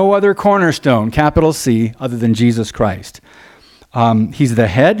is no other cornerstone, capital C, other than Jesus Christ. He's the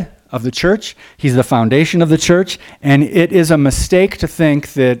head of the church. He's the foundation of the church. And it is a mistake to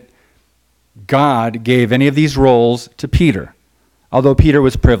think that God gave any of these roles to Peter, although Peter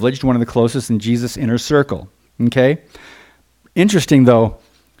was privileged, one of the closest in Jesus' inner circle. Okay? Interesting, though,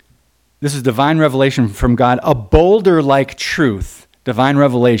 this is divine revelation from God, a boulder-like truth, divine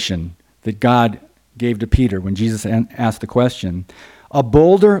revelation that God gave to Peter when Jesus asked the question. A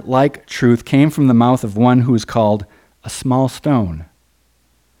boulder-like truth came from the mouth of one who is called a small stone.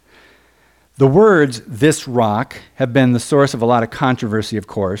 The words, this rock, have been the source of a lot of controversy, of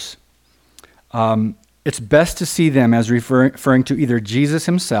course. It's best to see them as referring to either Jesus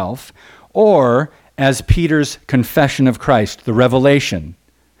himself or as Peter's confession of Christ, the revelation.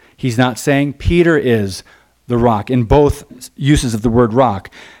 He's not saying Peter is the rock in both uses of the word rock.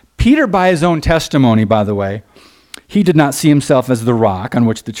 Peter, by his own testimony, by the way, he did not see himself as the rock on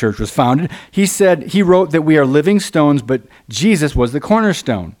which the church was founded. He wrote that we are living stones, but Jesus was the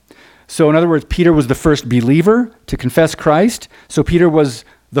cornerstone. So in other words, Peter was the first believer to confess Christ. So Peter was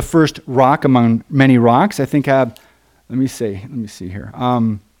the first rock among many rocks. I think let me see here.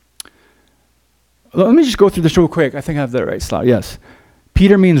 Let me just go through this real quick. I think I have the right slide. Yes.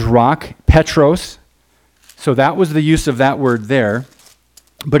 Peter means rock, Petros. So that was the use of that word there.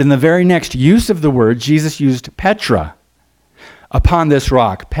 But in the very next use of the word, Jesus used Petra, upon this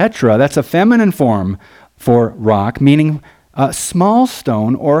rock. Petra, that's a feminine form for rock, meaning a small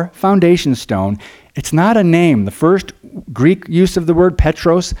stone or foundation stone. It's not a name. The first Greek use of the word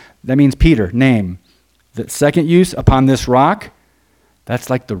Petros, that means Peter, name. The second use, upon this rock,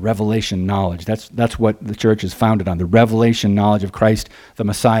 that's like the revelation knowledge. That's what the church is founded on, the revelation knowledge of Christ, the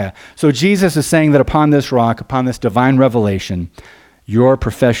Messiah. So Jesus is saying that upon this rock, upon this divine revelation, your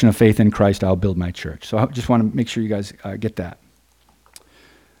profession of faith in Christ, I'll build my church. So I just want to make sure you guys get that.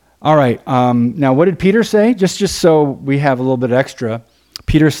 All right. Now, what did Peter say? Just so we have a little bit extra,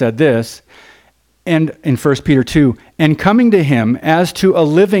 Peter said this, and in 1 Peter 2, and coming to him as to a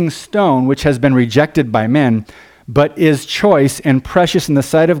living stone which has been rejected by men, but is choice and precious in the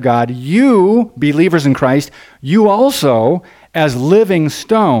sight of God, you, believers in Christ, you also, as living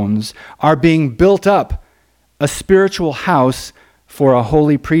stones, are being built up, a spiritual house for a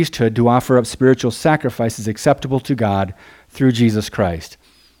holy priesthood to offer up spiritual sacrifices acceptable to God through Jesus Christ.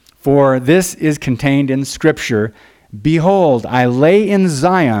 For this is contained in Scripture, behold, I lay in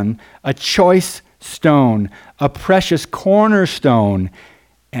Zion a choice stone, a precious cornerstone,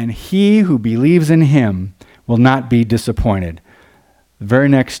 and he who believes in him will not be disappointed. The very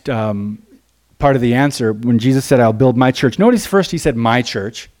next part of the answer, when Jesus said, I'll build my church, notice first he said my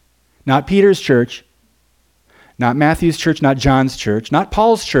church, not Peter's church, not Matthew's church, not John's church, not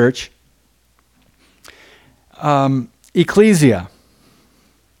Paul's church. Ecclesia.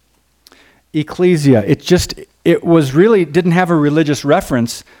 It was really, didn't have a religious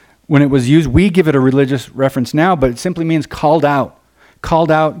reference when it was used. We give it a religious reference now, but it simply means called out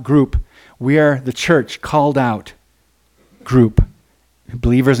group. We are the church, called out group,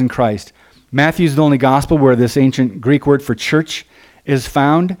 believers in Christ. Matthew's the only gospel where this ancient Greek word for church is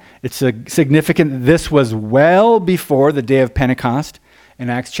found. It's significant. This was well before the day of Pentecost in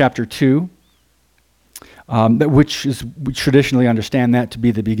Acts chapter 2, which is, we traditionally understand that to be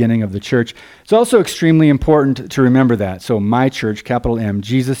the beginning of the church. It's also extremely important to remember that. So my church, capital M,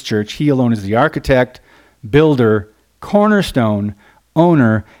 Jesus Church, he alone is the architect, builder, cornerstone,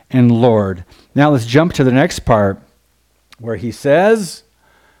 owner, and Lord. Now let's jump to the next part where he says,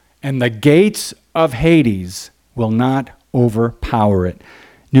 and the gates of Hades will not overpower it.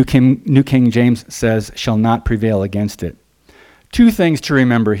 New King James says, shall not prevail against it. Two things to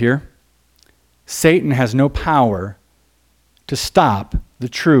remember here. Satan has no power to stop the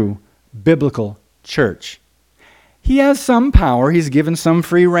true biblical church. He has some power. He's given some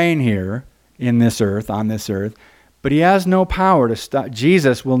free reign here in this earth, on this earth, but he has no power to stop.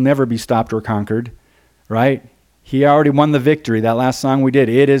 Jesus will never be stopped or conquered, right? He already won the victory. That last song we did,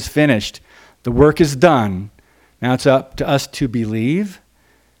 it is finished. The work is done. Now it's up to us to believe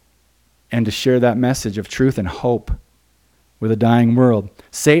and to share that message of truth and hope with a dying world.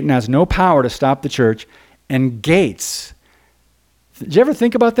 Satan has no power to stop the church, and gates. Did you ever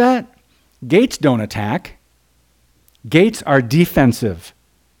think about that? Gates don't attack. Gates are defensive.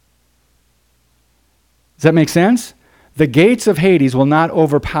 Does that make sense? The gates of Hades will not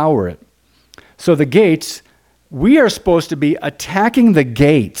overpower it. So the gates, we are supposed to be attacking the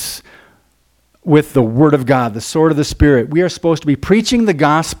gates with the Word of God, the sword of the Spirit. We are supposed to be preaching the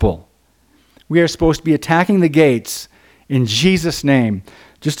gospel. We are supposed to be attacking the gates in Jesus' name.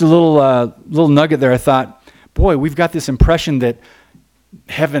 Just a little nugget there. I thought, boy, we've got this impression that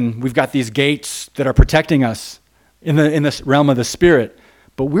heaven, we've got these gates that are protecting us in this realm of the Spirit.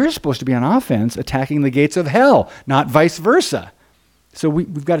 But we're supposed to be on offense, attacking the gates of hell, not vice versa. So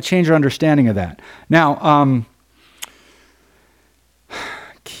we've got to change our understanding of that. Now,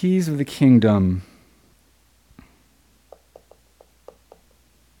 keys of the kingdom.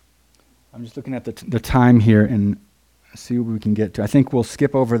 I'm just looking at the time here and see what we can get to. I think we'll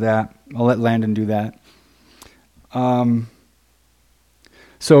skip over that. I'll let Landon do that.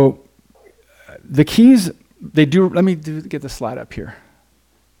 So the keys, they do, get the slide up here.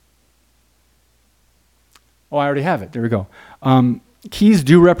 Oh, I already have it. There we go. Keys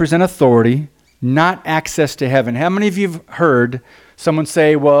do represent authority, not access to heaven. How many of you have heard someone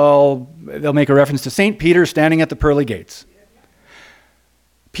say, well, they'll make a reference to St. Peter standing at the pearly gates?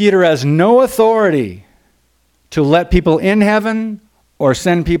 Peter has no authority to let people in heaven or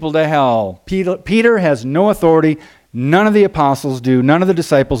send people to hell. Peter has no authority. None of the apostles do. None of the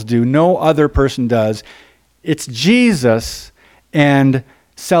disciples do. No other person does. It's Jesus, and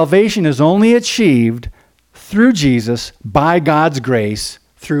salvation is only achieved through Jesus, by God's grace,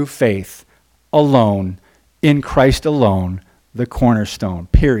 through faith alone, in Christ alone, the cornerstone,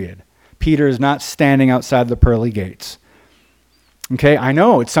 period. Peter is not standing outside the pearly gates. Okay, I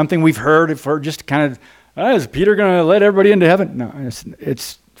know, it's something we've heard for just kind of, is Peter going to let everybody into heaven? No,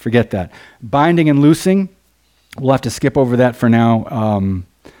 it's forget that. Binding and loosing, we'll have to skip over that for now.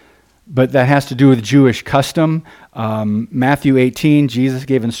 But that has to do with Jewish custom. Matthew 18, Jesus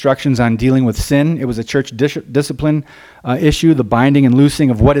gave instructions on dealing with sin. It was a church discipline issue, the binding and loosing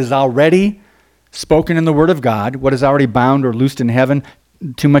of what is already spoken in the Word of God, what is already bound or loosed in heaven.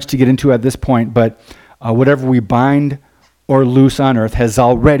 Too much to get into at this point, but whatever we bind or loose on earth has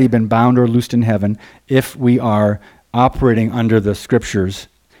already been bound or loosed in heaven if we are operating under the Scriptures.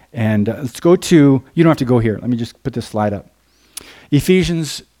 And let's go to, you don't have to go here. Let me just put this slide up.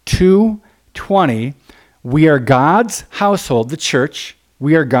 Ephesians 2:20, we are God's household, the church,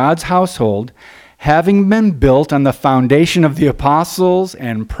 we are God's household, having been built on the foundation of the apostles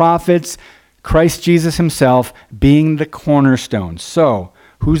and prophets, Christ Jesus himself being the cornerstone. So,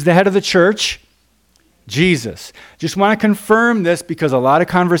 who's the head of the church? Jesus. Just want to confirm this because a lot of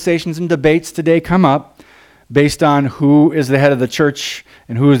conversations and debates today come up based on who is the head of the church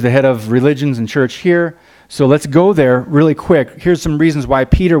and who is the head of religions and church here. So let's go there really quick. Here's some reasons why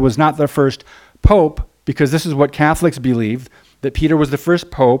Peter was not the first pope, because this is what Catholics believe, that Peter was the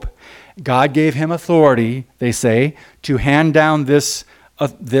first pope. God gave him authority, they say, to hand down this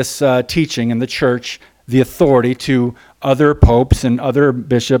teaching in the church, the authority to other popes and other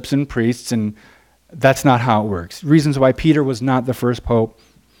bishops and priests, and that's not how it works. Reasons why Peter was not the first pope,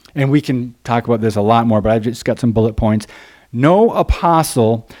 and we can talk about this a lot more, but I've just got some bullet points. No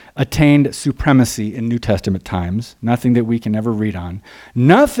apostle attained supremacy in New Testament times, nothing that we can ever read on.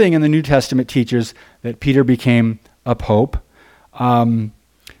 Nothing in the New Testament teaches that Peter became a pope.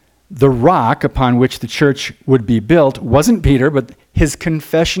 The rock upon which the church would be built wasn't Peter, but his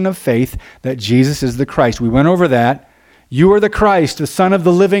confession of faith that Jesus is the Christ. We went over that. You are the Christ, the Son of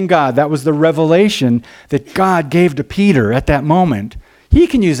the living God. That was the revelation that God gave to Peter at that moment. He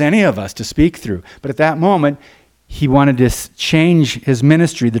can use any of us to speak through, but at that moment, he wanted to change his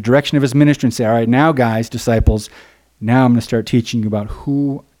ministry, the direction of his ministry, and say, all right, now guys, disciples, now I'm going to start teaching you about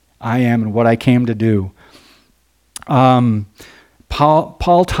who I am and what I came to do. Paul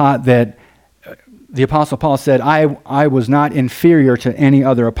taught that, the Apostle Paul said, I was not inferior to any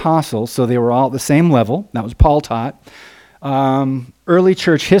other apostle, so they were all at the same level. That was Paul taught. Early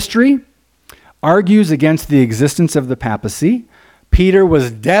church history argues against the existence of the papacy. Peter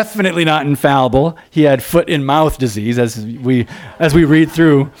was definitely not infallible. He had foot and mouth disease, as we read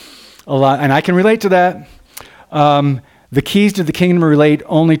through a lot, and I can relate to that. The keys to the kingdom relate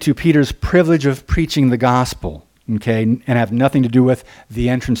only to Peter's privilege of preaching the gospel, okay, and have nothing to do with the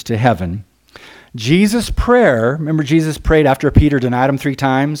entrance to heaven. Jesus' prayer, remember Jesus prayed after Peter denied him 3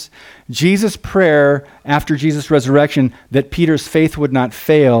 times? Jesus' prayer after Jesus' resurrection that Peter's faith would not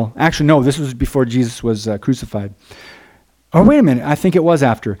fail. Actually, no, this was before Jesus was crucified. Oh, wait a minute. I think it was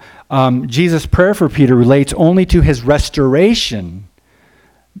after. Jesus' prayer for Peter relates only to his restoration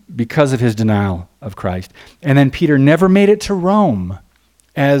because of his denial of Christ. And then Peter never made it to Rome.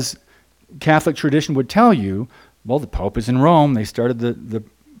 As Catholic tradition would tell you, well, the Pope is in Rome. They started the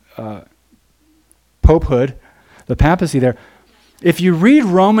popehood, the papacy there. If you read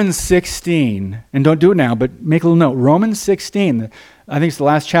Romans 16, and don't do it now, but make a little note, Romans 16, I think it's the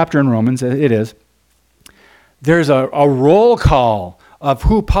last chapter in Romans, it is, there's a roll call of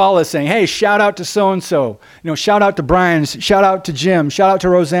who Paul is saying, hey, shout out to so-and-so, shout out to Brian, shout out to Jim, shout out to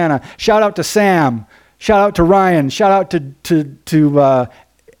Rosanna, shout out to Sam, shout out to Ryan, shout out to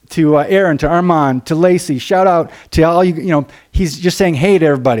Aaron, to Armand, to Lacey, shout out to all you, he's just saying hey to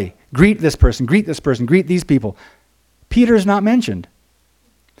everybody. Greet this person, greet this person, greet these people. Peter's not mentioned.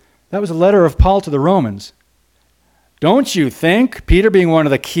 That was a letter of Paul to the Romans. Don't you think, Peter being one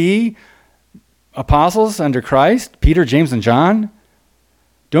of the key apostles under Christ, Peter, James, and John,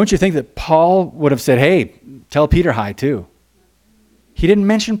 don't you think that Paul would have said, hey, tell Peter hi too? He didn't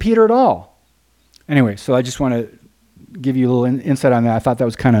mention Peter at all. Anyway, so I just want to give you a little insight on that. I thought that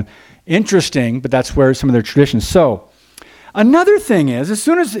was kind of interesting, but that's where some of their traditions. So, another thing is, as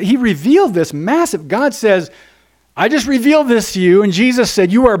soon as he revealed this massive, God says, I just revealed this to you, and Jesus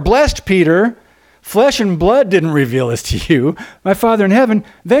said, you are blessed, Peter. Flesh and blood didn't reveal this to you, my Father in heaven.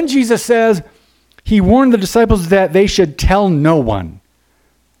 Then Jesus says, he warned the disciples that they should tell no one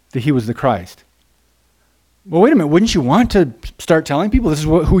that he was the Christ. Well, wait a minute, wouldn't you want to start telling people this is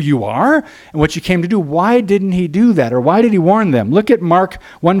who you are and what you came to do? Why didn't he do that, or why did he warn them? Look at Mark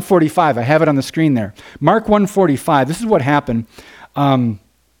 1:45. I have it on the screen there. Mark 1:45. This is what happened.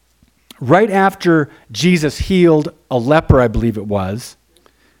 Right after Jesus healed a leper, I believe it was.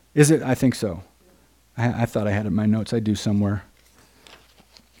 Is it? I think so. I thought I had it in my notes. I do somewhere.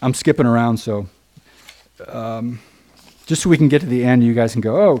 I'm skipping around, so just so we can get to the end, you guys can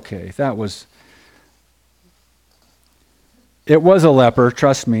go, oh, okay, that was... It was a leper,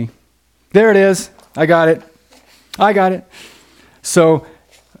 trust me. There it is. I got it. So,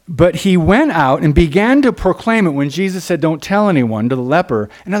 but he went out and began to proclaim it when Jesus said, don't tell anyone, to the leper.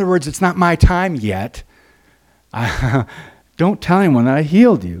 In other words, it's not my time yet. Don't tell anyone that I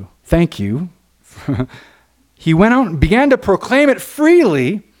healed you. Thank you. He went out and began to proclaim it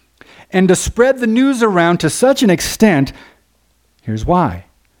freely and to spread the news around to such an extent. Here's why.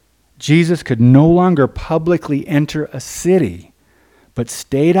 Jesus could no longer publicly enter a city, but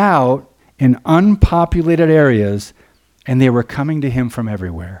stayed out in unpopulated areas, and they were coming to him from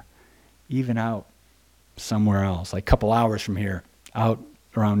everywhere, even out somewhere else, like a couple hours from here, out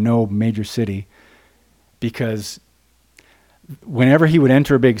around no major city, because whenever he would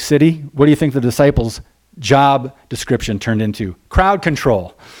enter a big city, what do you think the disciples' job description turned into? Crowd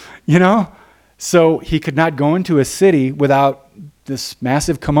control, So he could not go into a city without this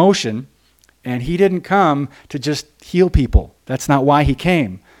massive commotion, and he didn't come to just heal people. That's not why he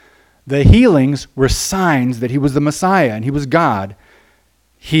came. The healings were signs that he was the Messiah and he was God.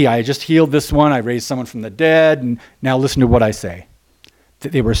 I just healed this one, I raised someone from the dead, and now listen to what I say.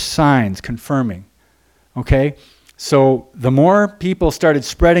 They were signs confirming. Okay? So the more people started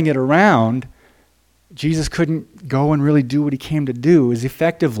spreading it around, Jesus couldn't go and really do what he came to do as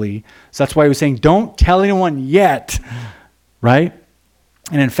effectively. So that's why he was saying, don't tell anyone yet. Right?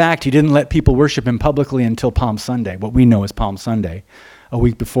 And in fact, he didn't let people worship him publicly until Palm Sunday, what we know as Palm Sunday, a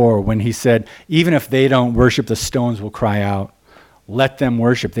week before, when he said, even if they don't worship, the stones will cry out. Let them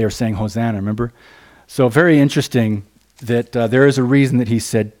worship. They were saying Hosanna, remember? So very interesting that there is a reason that he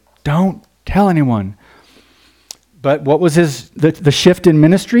said, don't tell anyone. But what was the shift in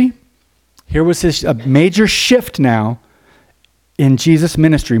ministry? Here was a major shift now in Jesus'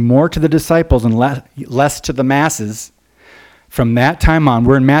 ministry, more to the disciples and less to the masses. From that time on,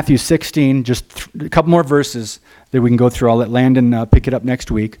 we're in Matthew 16, just a couple more verses that we can go through. I'll let Landon pick it up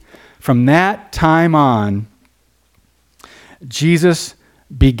next week. From that time on, Jesus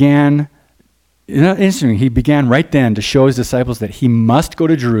began, interesting, he began right then to show his disciples that he must go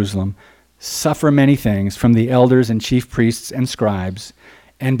to Jerusalem, suffer many things from the elders and chief priests and scribes,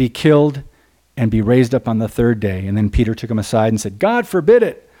 and be killed and be raised up on the third day. And then Peter took him aside and said, God forbid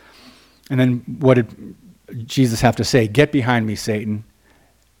it. And then what did Jesus have to say? Get behind me, Satan.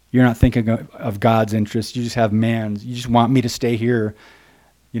 You're not thinking of God's interests. You just have man's. You just want me to stay here,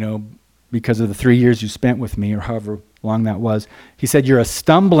 because of the 3 years you spent with me, or however long that was. He said, you're a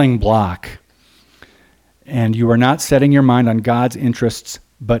stumbling block, and you are not setting your mind on God's interests,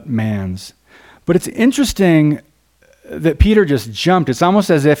 but man's. But it's interesting that Peter just jumped. It's almost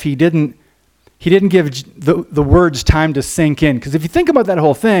as if he didn't give the words time to sink in. Because if you think about that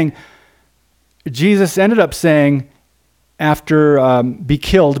whole thing, Jesus ended up saying, after be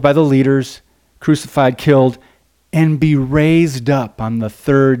killed by the leaders, crucified, killed, and be raised up on the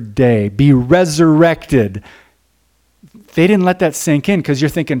third day, be resurrected. They didn't let that sink in because you're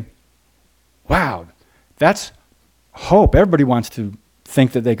thinking, wow, that's hope. Everybody wants to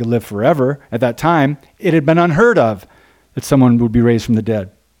think that they could live forever. At that time, it had been unheard of that someone would be raised from the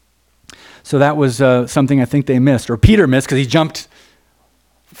dead. So that was something I think they missed, or Peter missed, because he jumped,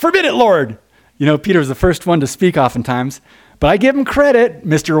 forbid it, Lord. You know, Peter was the first one to speak oftentimes, but I give him credit,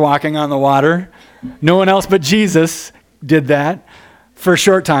 Mr. Walking on the Water. No one else but Jesus did that for a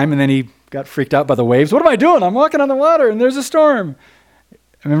short time, and then he got freaked out by the waves. What am I doing? I'm walking on the water, and there's a storm. I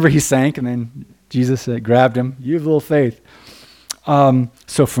remember he sank, and then Jesus grabbed him. You have little faith.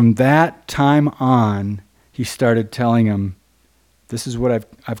 So from that time on, he started telling him, this is what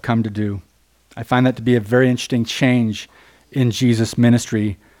I've come to do. I find that to be a very interesting change in Jesus'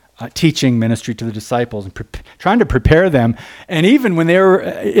 ministry, teaching ministry to the disciples, and trying to prepare them. And even when they were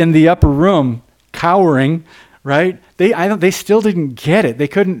in the upper room, cowering, right? They still didn't get it. They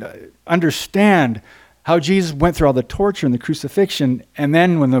couldn't understand how Jesus went through all the torture and the crucifixion. And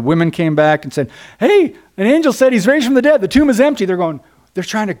then when the women came back and said, hey, an angel said he's raised from the dead. The tomb is empty. They're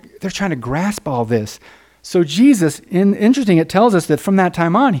trying to grasp all this. So Jesus, interesting, it tells us that from that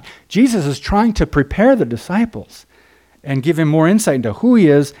time on, Jesus is trying to prepare the disciples and give him more insight into who he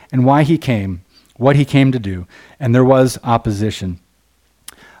is and why he came, what he came to do. And there was opposition.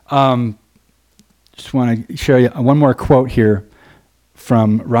 Just want to share you one more quote here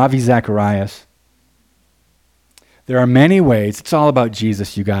from Ravi Zacharias. There are many ways. It's all about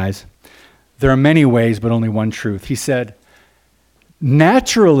Jesus, you guys. There are many ways, but only one truth. He said,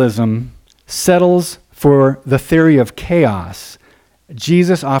 naturalism settles for the theory of chaos.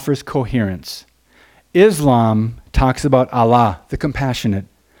 Jesus offers coherence. Islam talks about Allah, the compassionate,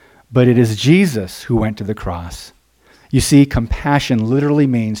 but it is Jesus who went to the cross. You see, compassion literally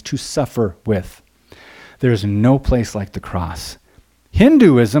means to suffer with. There is no place like the cross.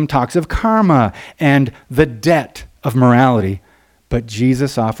 Hinduism talks of karma and the debt of morality, but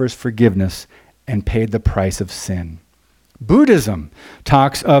Jesus offers forgiveness and paid the price of sin. Buddhism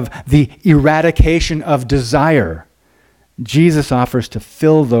talks of the eradication of desire. Jesus offers to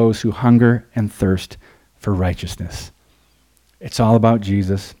fill those who hunger and thirst for righteousness. It's all about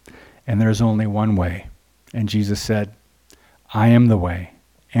Jesus, and there's only one way. And Jesus said, I am the way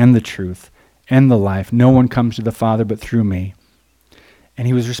and the truth and the life. No one comes to the Father but through me. And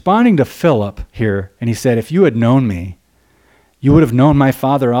he was responding to Philip here, and he said, if you had known me, you would have known my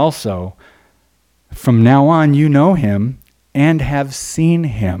Father also. From now on, you know him and have seen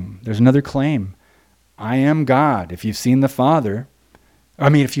him. There's another claim. I am God. If you've seen the Father,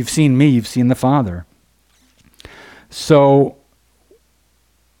 if you've seen me, you've seen the Father. So,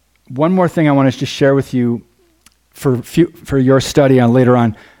 one more thing I want to just share with you for your study on later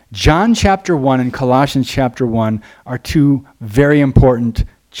on. John chapter 1 and Colossians chapter 1 are two very important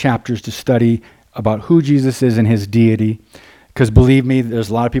chapters to study about who Jesus is and his deity. Because believe me, there's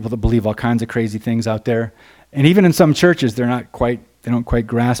a lot of people that believe all kinds of crazy things out there. And even in some churches, they don't quite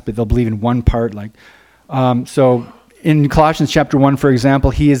grasp it. They'll believe in one part. So in Colossians chapter 1, for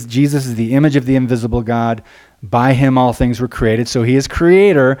example, Jesus is the image of the invisible God. By him all things were created. So he is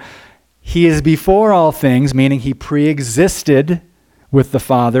creator. He is before all things, meaning he pre-existed with the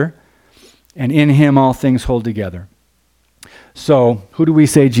Father. And in him all things hold together. So who do we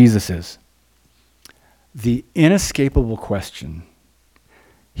say Jesus is? The inescapable question.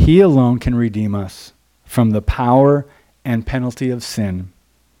 He alone can redeem us from the power and penalty of sin.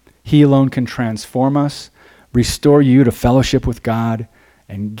 He alone can transform us, restore you to fellowship with God,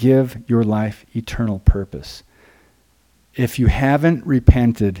 and give your life eternal purpose. If you haven't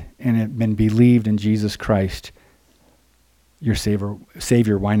repented and have been believed in Jesus Christ, your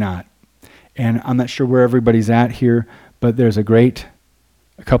Savior, why not? And I'm not sure where everybody's at here, but there's a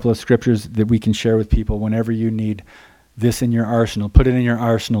couple of scriptures that we can share with people whenever you need this in your arsenal. Put it in your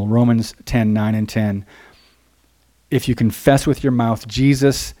arsenal. Romans 10, 9 and 10. If you confess with your mouth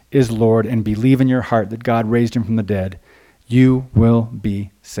Jesus is Lord and believe in your heart that God raised him from the dead, you will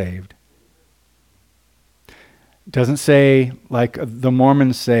be saved. It doesn't say, like the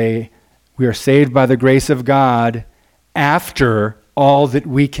Mormons say, we are saved by the grace of God after all that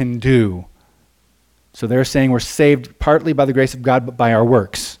we can do. So they're saying we're saved partly by the grace of God, but by our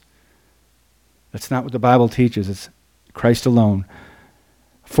works. That's not what the Bible teaches. It's Christ alone.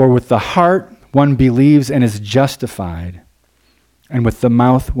 For with the heart one believes and is justified, and with the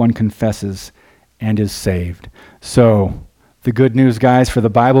mouth one confesses and is saved. So, the good news, guys, for the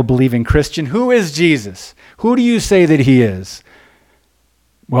Bible-believing Christian, who is Jesus? Who do you say that he is?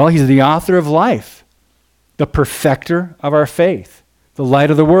 Well, he's the author of life, the perfecter of our faith, the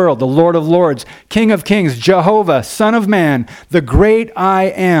light of the world, the Lord of lords, King of kings, Jehovah, Son of man, the great I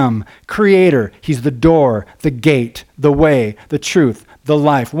am, creator. He's the door, the gate, the way, the truth, the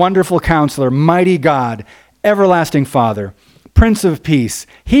life, wonderful counselor, mighty God, everlasting Father, Prince of Peace,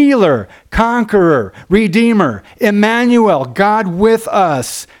 Healer, Conqueror, Redeemer, Emmanuel, God with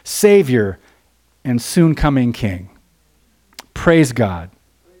us, Savior, and soon coming King. Praise God.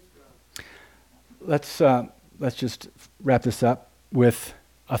 Let's just wrap this up with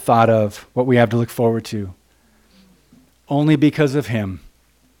a thought of what we have to look forward to. Only because of him.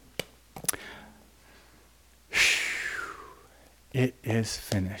 It is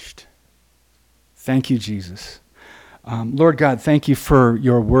finished. Thank you, Jesus. Lord God, thank you for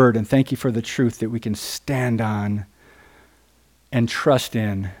your word, and thank you for the truth that we can stand on and trust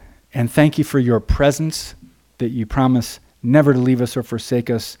in. And thank you for your presence, that you promise never to leave us or forsake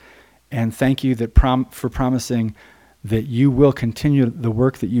us. And thank you that for promising that you will continue the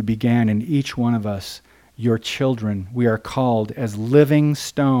work that you began in each one of us, your children. We are called as living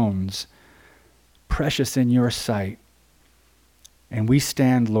stones, precious in your sight. And we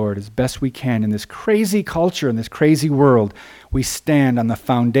stand, Lord, as best we can in this crazy culture, in this crazy world. We stand on the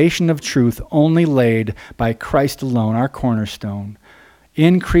foundation of truth only laid by Christ alone, our cornerstone.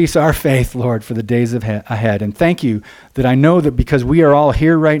 Increase our faith, Lord, for the days ahead. And thank you that I know that because we are all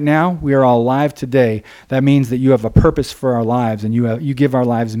here right now, we are all alive today, that means that you have a purpose for our lives, and you give our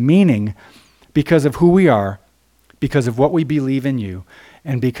lives meaning because of who we are, because of what we believe in you,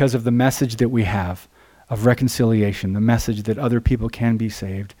 and because of the message that we have of reconciliation, the message that other people can be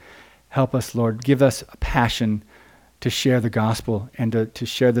saved. Help us, Lord. Give us a passion to share the gospel and to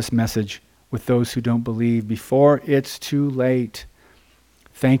share this message with those who don't believe before it's too late.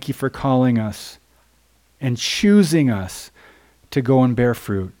 Thank you for calling us and choosing us to go and bear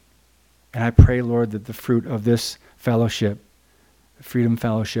fruit. And I pray, Lord, that the fruit of this fellowship, Freedom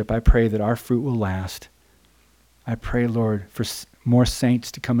Fellowship, I pray that our fruit will last. I pray, Lord, for more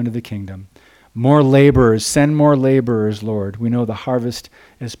saints to come into the kingdom. More laborers, send more laborers, Lord. We know the harvest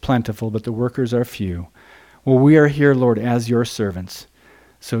is plentiful, but the workers are few. Well, we are here, Lord, as your servants.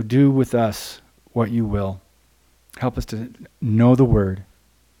 So do with us what you will. Help us to know the word,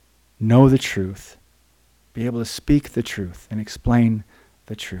 know the truth, be able to speak the truth and explain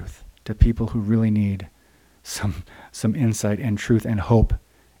the truth to people who really need some insight and truth and hope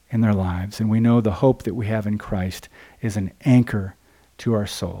in their lives. And we know the hope that we have in Christ is an anchor to our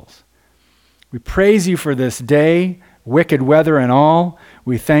souls. We praise you for this day, wicked weather and all.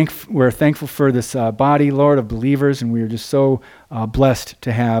 We're thankful for this body, Lord, of believers, and we are just so blessed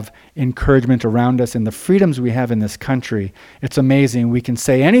to have encouragement around us and the freedoms we have in this country. It's amazing. We can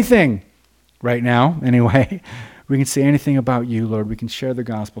say anything right now, anyway. We can say anything about you, Lord. We can share the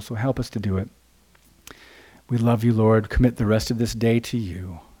gospel, so help us to do it. We love you, Lord. Commit the rest of this day to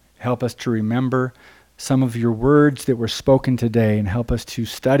you. Help us to remember some of your words that were spoken today, and help us to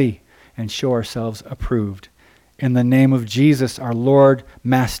study and show ourselves approved. In the name of Jesus, our Lord,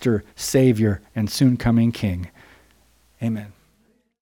 Master, Savior, and soon coming King. Amen.